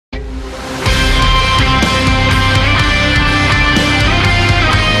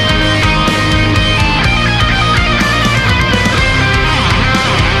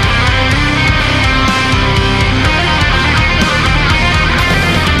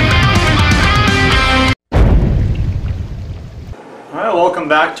welcome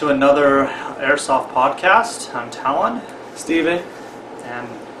back to another Airsoft podcast. I'm Talon. Steven. And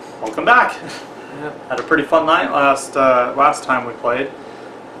welcome back. Yeah. Had a pretty fun night last time we played.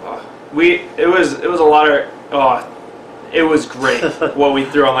 It was a lot of it was great what we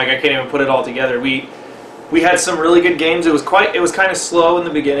threw on. Like, I can't even put it all together. We had some really good games. It was kind of slow in the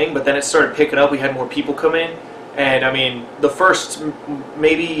beginning, but then it started picking up. We had more people come in, and I mean, the first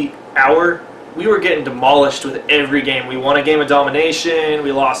maybe hour we were getting demolished with every game. We won a game of domination,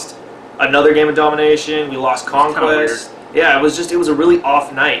 we lost another game of domination, we lost conquest. Yeah, it was a really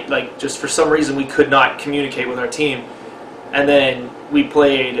off night. Like, just for some reason we could not communicate with our team. And then we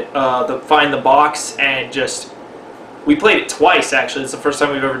played the Find the Box, and we played it twice actually. It's the first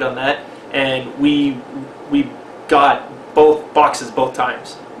time we've ever done that, and we got both boxes both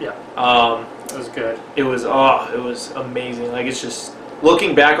times. Yeah. It was good. It was amazing. Like, it's just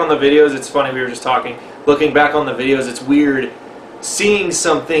looking back on the videos, it's funny, we were just talking. Looking back on the videos, it's weird seeing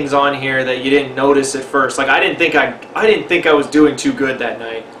some things on here that you didn't notice at first. Like, I didn't think I was doing too good that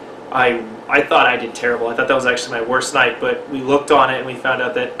night. I thought I did terrible. I thought that was actually my worst night, but we looked on it and we found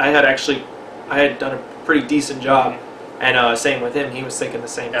out that I had done a pretty decent job. And same with him, he was thinking the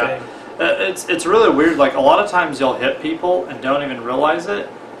same thing. It's really weird. Like, a lot of times you'll hit people and don't even realize it,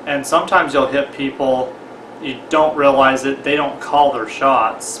 and sometimes you'll hit people, you don't realize it, they don't call their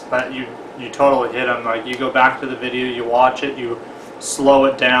shots, but you totally hit them. Like, you go back to the video, you watch it, you slow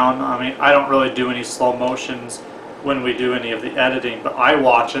it down. I mean, I don't really do any slow motions when we do any of the editing, but I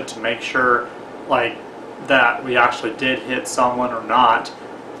watch it to make sure, like, that we actually did hit someone or not.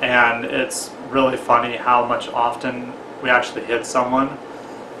 And it's really funny how much often we actually hit someone.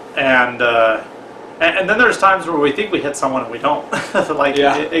 And then there's times where we think we hit someone and we don't. Like,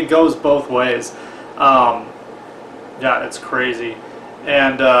 yeah. It goes both ways. Yeah, it's crazy.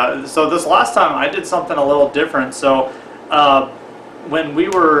 And so this last time I did something a little different. So when we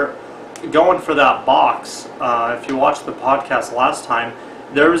were going for that box, if you watched the podcast last time,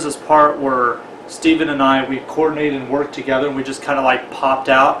 there was this part where Steven and I, we coordinated and worked together, and we just kind of like popped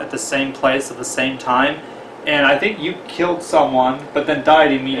out at the same place at the same time. And I think you killed someone, but then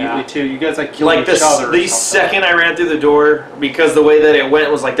died immediately too. You guys like killed each other. The second I ran through the door, because the way that it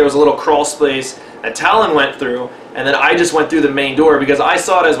went was like there was a little crawl space that Talon went through, and then I just went through the main door because I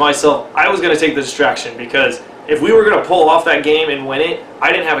saw it as myself. I was going to take the distraction because if we were going to pull off that game and win it,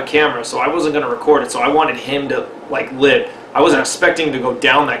 I didn't have a camera, so I wasn't going to record it. So I wanted him to like live. I wasn't expecting to go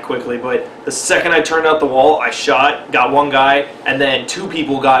down that quickly, but the second I turned out the wall, I shot, got one guy, and then two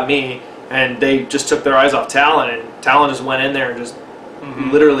people got me. And they just took their eyes off Talon, and Talon just went in there and just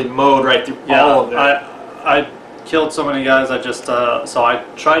literally mowed right through all of it. I killed so many guys. So I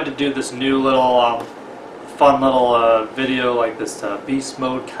tried to do this new little fun little video, like this beast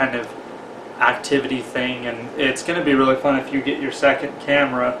mode kind of activity thing, and it's going to be really fun if you get your second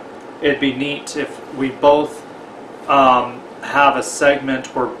camera. It'd be neat if we both have a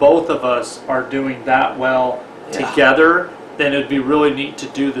segment where both of us are doing that well together. Then it'd be really neat to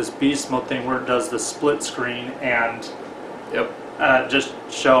do this beast mode thing where it does the split screen and just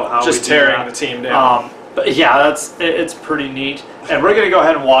show how just tearing the team down. But yeah, it's pretty neat, and we're gonna go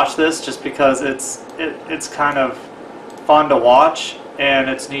ahead and watch this just because it's kind of fun to watch, and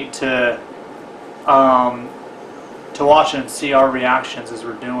it's neat to watch and see our reactions as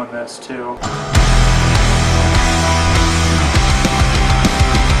we're doing this too.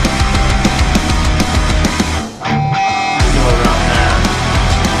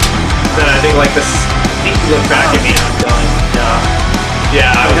 I think like this. I think you look back at me and I'm done.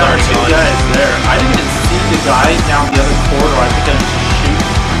 Yeah, I was already gone. Guys there. I didn't even see the guy down the other corridor. I think I just shoot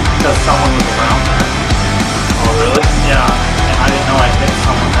because someone was around there. Oh really? Yeah. And I didn't know I hit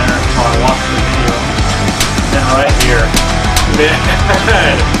someone there until I watched the video. And then right here.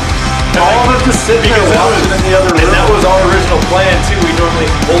 Man. All of them just sitting there watching in the other room. And that was our original plan too. We normally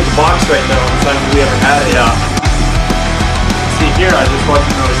hold the box right there all the time we ever had it. Yeah. See here, I just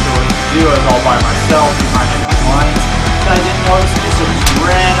wasn't really sure what to do. I was all by myself behind the lines. And I didn't notice me, so just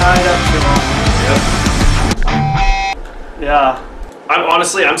ran right up to him. Yep. Yeah.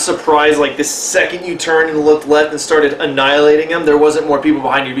 I'm surprised, like, the second you turned and looked left and started annihilating them, there wasn't more people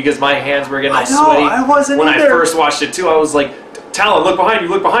behind you because my hands were getting all sweaty. I wasn't when either. I first watched it too, I was like, Talon, look behind you,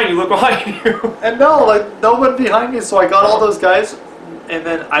 look behind you, look behind you. And no, like, no one behind me, so I got all those guys. And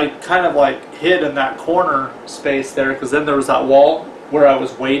then I kind of like hid in that corner space there because then there was that wall where I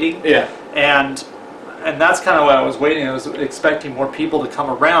was waiting. Yeah. And that's kind of why I was waiting. I was expecting more people to come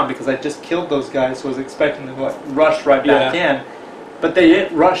around because I just killed those guys, so I was expecting them to like rush right back in. But they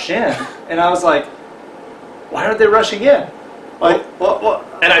didn't rush in. And I was like, why aren't they rushing in? Like,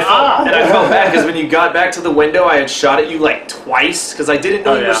 what? And I felt bad because when you got back to the window, I had shot at you like twice because I didn't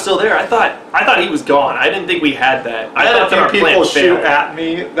know you were still there. I thought he was gone. I didn't think we had that. I had a few people shoot at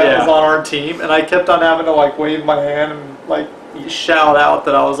me that was on our team, and I kept on having to like wave my hand and like shout out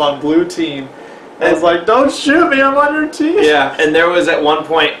that I was on blue team. I was like, don't shoot me, I'm on your team. Yeah, and there was at one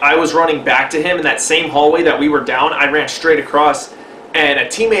point, I was running back to him in that same hallway that we were down. I ran straight across, and a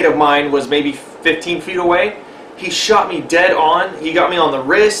teammate of mine was maybe 15 feet away. He shot me dead on. He got me on the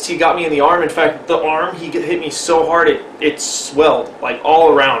wrist. He got me in the arm. In fact, the arm, he hit me so hard, it swelled, like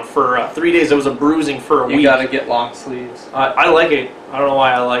all around for 3 days. It was a bruising for a week. You gotta get long sleeves. I like it. I don't know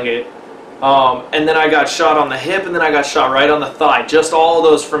why I like it. And then I got shot on the hip, and then I got shot right on the thigh. Just all of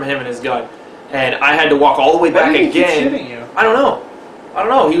those from him and his gun. And I had to walk all the way back again. Why did he keep shooting you? I don't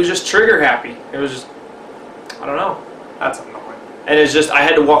know. He was just trigger happy. It was just, I don't know. That's annoying. And it's just, I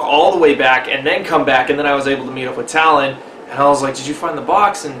had to walk all the way back and then come back, and then I was able to meet up with Talon. And I was like, did you find the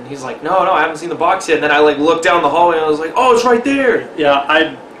box? And he's like, no, I haven't seen the box yet. And then I like looked down the hallway, and I was like, oh, it's right there.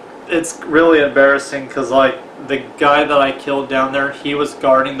 Yeah, it's really embarrassing because like the guy that I killed down there, he was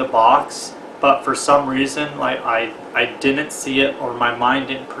guarding the box, but for some reason, like I didn't see it, or my mind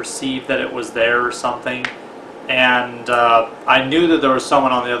didn't perceive that it was there or something. And I knew that there was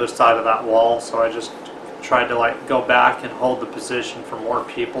someone on the other side of that wall, so I just tried to like go back and hold the position for more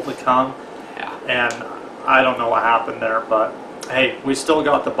people to come. Yeah. And I don't know what happened there, but hey, we still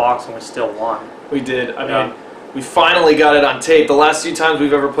got the box and we still won. We did. I mean, we finally got it on tape. The last few times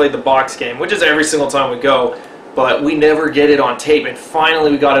we've ever played the box game, which is every single time we go, but we never get it on tape, and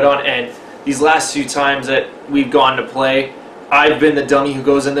finally we got it on. And these last few times that we've gone to play, I've been the dummy who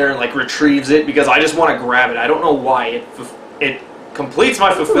goes in there and like retrieves it because I just want to grab it. I don't know why. It completes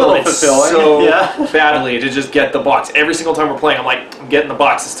my fulfillment so badly to just get the box. Every single time we're playing, I'm like, I'm getting the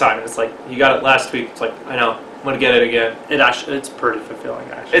box this time. And it's like, you got it last week. It's like, I know, I'm going to get it again. It's pretty fulfilling,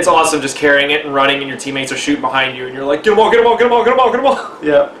 actually. It's awesome just carrying it and running, and your teammates are shooting behind you, and you're like, get them all, get them all, get them all, get them all, get them all.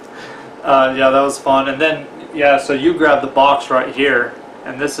 Yeah. Yeah, that was fun. And then, yeah, so you grabbed the box right here,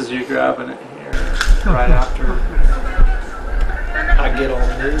 and this is you grabbing it here right after. I get all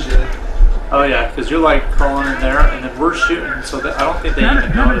ninja. Oh yeah, because you're like crawling in there, and then we're shooting, so that I don't think they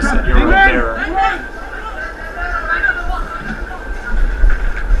even notice that you're right there.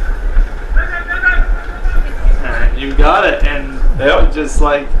 And you got it, and just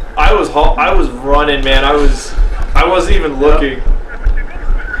like I was running, man. I wasn't even looking.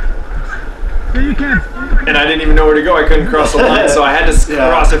 Yeah, you can. And I didn't even know where to go. I couldn't cross the line, so I had to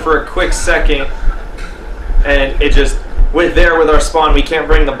cross it for a quick second, and it just. With our spawn, we can't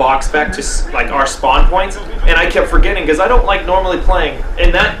bring the box back to like our spawn points, and I kept forgetting because I don't like normally playing.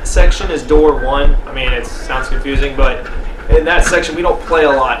 In that section is door 1. I mean, it sounds confusing, but in that section we don't play a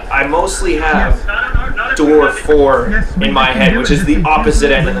lot. I mostly have door 4 in my head, which is the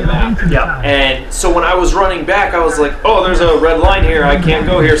opposite end of the map. Yeah. And so when I was running back, I was like, oh, there's a red line here. I can't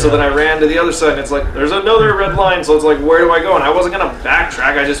go here. So then I ran to the other side, and it's like, there's another red line. So it's like, where do I go? And I wasn't going to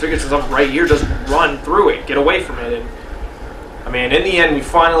backtrack. I just figured since I'm right here, just run through it, get away from it. And I mean, in the end, we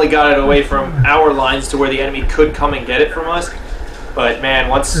finally got it away from our lines to where the enemy could come and get it from us. But man,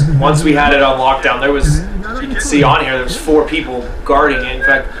 once we had it on lockdown, there was, you can see on here, there was 4 people guarding it. In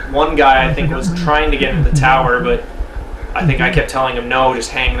fact, one guy I think was trying to get into the tower, but I think I kept telling him no,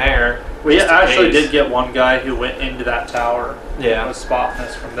 just hang there. We actually did get one guy who went into that tower. Yeah, was spotting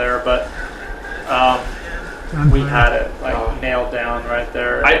us from there, but we had it like nailed down right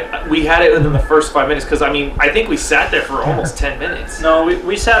there. We had it within the first 5 minutes because I mean I think we sat there for almost 10 minutes. No,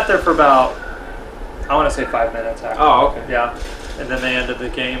 we sat there for about, I want to say 5 minutes actually. Oh, okay. Yeah, and then they ended the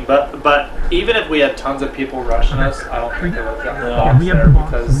game. But even if we had tons of people rushing us, I don't think they would have gotten the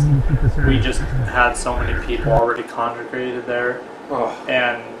box there because we just had so many people already congregated there,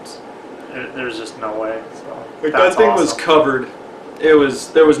 and there's just no way. So like that thing was covered. There was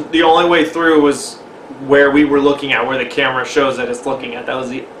the only way through was where we were looking at, where the camera shows that it's looking at. That was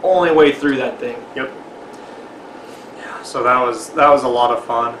the only way through that thing. Yep. Yeah, so that was a lot of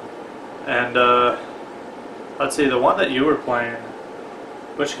fun. And let's see, the one that you were playing,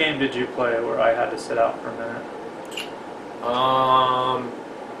 which game did you play where I had to sit out for a minute?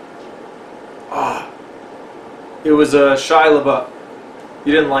 It was a Shia LaBeouf.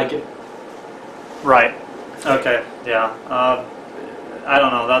 You didn't like it. Right. Okay. Yeah. I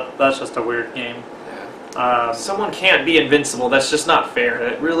don't know. That's just a weird game. Someone can't be invincible. That's just not fair.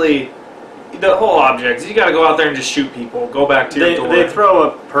 It really, the whole object, you got to go out there and just shoot people. Go back to your door. They throw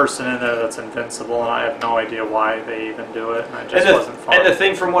a person in there that's invincible, and I have no idea why they even do it. And it just wasn't fun. And the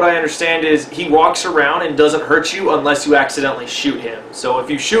thing, from what I understand, is he walks around and doesn't hurt you unless you accidentally shoot him. So if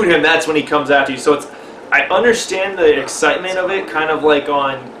you shoot him, that's when he comes after you. So it's I understand the excitement of it, kind of like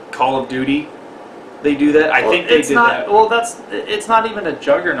on Call of Duty. They do that. I think they did that. Well, it's not even a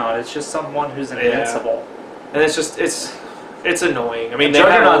juggernaut. It's just someone who's invincible. And it's just it's annoying. I mean,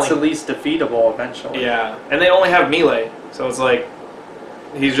 Juggernaut's at least defeatable eventually. Yeah, and they only have melee, so it's like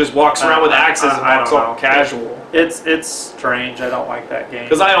he just walks around with axes and walks all casual. It's strange. I don't like that game.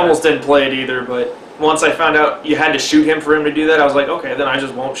 Because I almost didn't play it either, but once I found out you had to shoot him for him to do that, I was like, okay, then I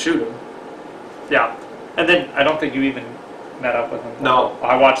just won't shoot him. Yeah, and then I don't think you even met up with him. No,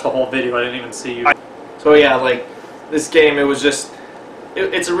 I watched the whole video. I didn't even see you. So yeah, like this game, it was just.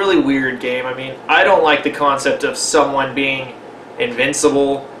 It's a really weird game. I mean, I don't like the concept of someone being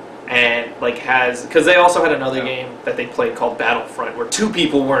invincible and like because they also had another game that they played called Battlefront where 2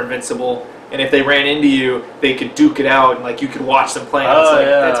 people were invincible, and if they ran into you, they could duke it out and like you could watch them play. Oh,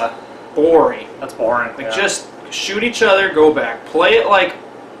 it's that's boring. That's boring. Like just shoot each other, go back, play it like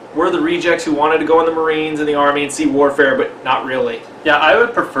we're the rejects who wanted to go in the Marines and the Army and see warfare, but not really. Yeah, I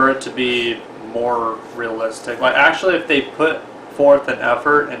would prefer it to be more realistic. Like actually, if they put forth an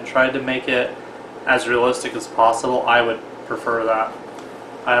effort and tried to make it as realistic as possible, I would prefer that.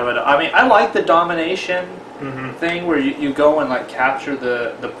 I mean, I like the domination thing where you go and like capture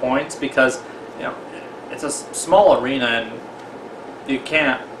the points, because you know it's a small arena and you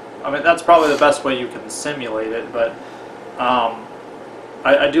can't. I mean, that's probably the best way you can simulate it, but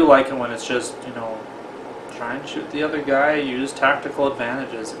I do like it when it's just, you know, try and shoot the other guy, use tactical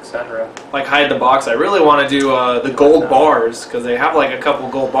advantages, etc. Like hide the box. I really want to do the gold bars, because they have like a couple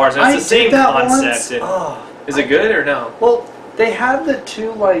gold bars. And it's the same concept. Is it good or no? Well, they had the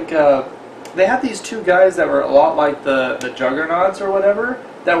two they had these 2 guys that were a lot like the juggernauts or whatever,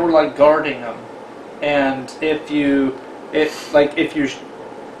 that were like guarding them, and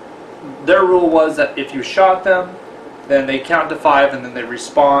their rule was that if you shot them, then they count to 5 and then they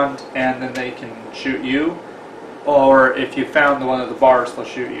respawn and then they can shoot you. Or if you found one of the bars, they'll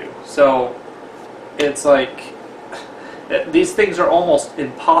shoot you. So it's like these things are almost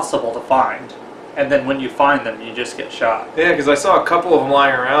impossible to find. And then when you find them, you just get shot. Yeah, because I saw a couple of them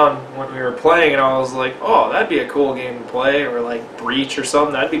lying around when we were playing, and I was like, oh, that'd be a cool game to play, or like Breach or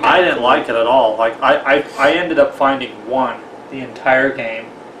something. That'd be. I didn't like it at all. Like I ended up finding one the entire game,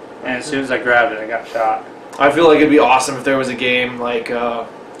 and as soon as I grabbed it, I got shot. I feel like it'd be awesome if there was a game like,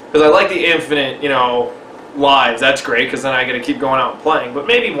 because I like the infinite, you know, lives. That's great, because then I get to keep going out and playing. But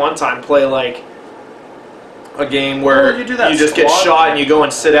maybe one time play like a game where you just get shot and you go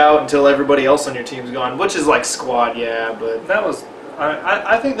and sit out until everybody else on your team's gone, which is like squad, yeah. But that was,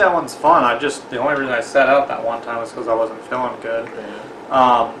 I think that one's fun. The only reason I sat out that one time was because I wasn't feeling good.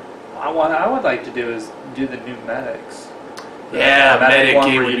 What I would like to do is do the new medics. Yeah, medic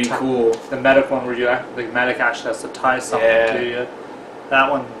game would be cool. The medic one where the medic actually has to tie something to you.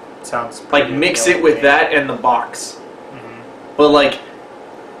 That one sounds like mix it with that and the box. But like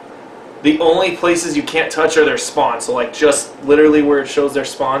the only places you can't touch are their spawns. So like just literally where it shows their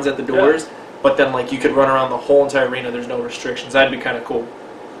spawns at the doors. Yeah. But then like you could run around the whole entire arena. There's no restrictions. That'd be kind of cool.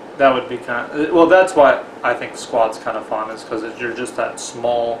 That would be kind of... Well, that's why I think squad's kind of fun, is because you're just that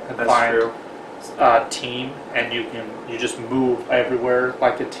small, confined team, and you just move everywhere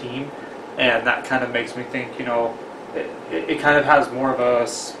like a team, and that kind of makes me think, you know, it kind of has more of a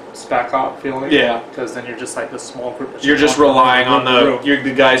spec op feeling. Yeah. Because then you're just like this small group. You're just relying on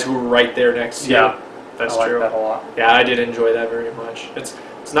the guys who are right there next to you. Yeah. That's true. I like that a lot. Yeah, I did enjoy that very much. It's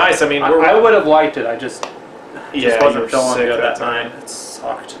nice. I mean, I would have liked it. I just wasn't feeling sick good that time. It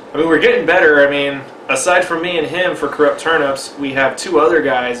sucked. I mean, we're getting better. I mean, aside from me and him for Corrupt Turnips, we have 2 other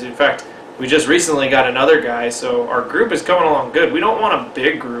guys. In fact, we just recently got another guy, so our group is coming along good. We don't want a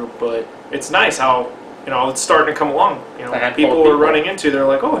big group, but it's nice how, you know, it's starting to come along. You know, people we're running into, they're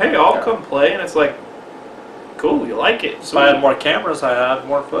like, oh, hey, I'll come play, and it's like, cool, you like it. So if I had more cameras, I had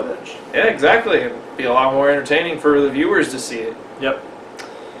more footage. Yeah, exactly. It'd be a lot more entertaining for the viewers to see it. Yep.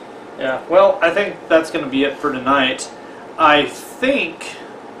 Yeah, well, I think that's going to be it for tonight. I think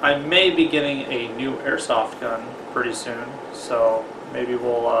I may be getting a new airsoft gun pretty soon, so maybe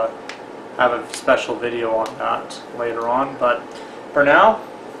we'll have a special video on that later on. But for now,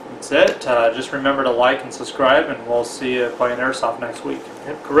 that's it. Just remember to like and subscribe, and we'll see you playing airsoft next week.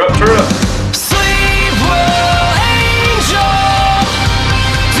 Yep. Corrupt Turnips.